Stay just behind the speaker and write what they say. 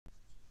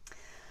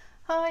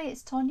Hi,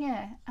 it's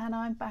Tonya, and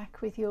I'm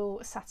back with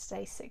your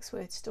Saturday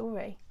six-word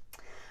story.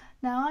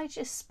 Now, I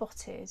just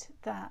spotted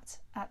that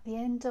at the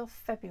end of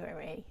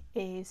February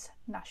is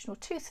National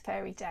Tooth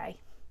Fairy Day.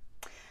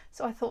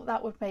 So I thought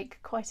that would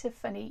make quite a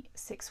funny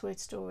six-word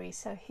story.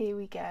 So here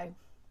we go.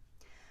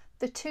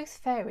 The Tooth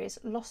Fairy's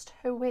lost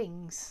her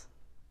wings.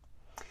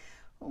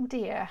 Oh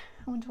dear,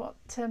 I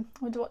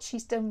wonder what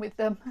she's done with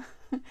them.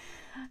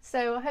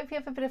 So I hope you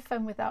have a bit of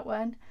fun with that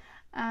one,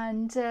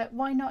 and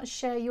why not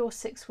share your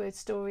six-word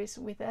stories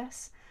with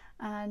us,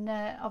 and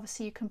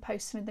obviously you can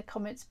post them in the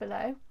comments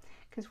below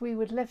because we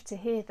would love to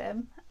hear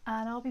them,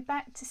 and I'll be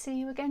back to see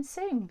you again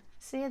soon.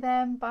 See you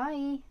then,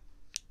 bye.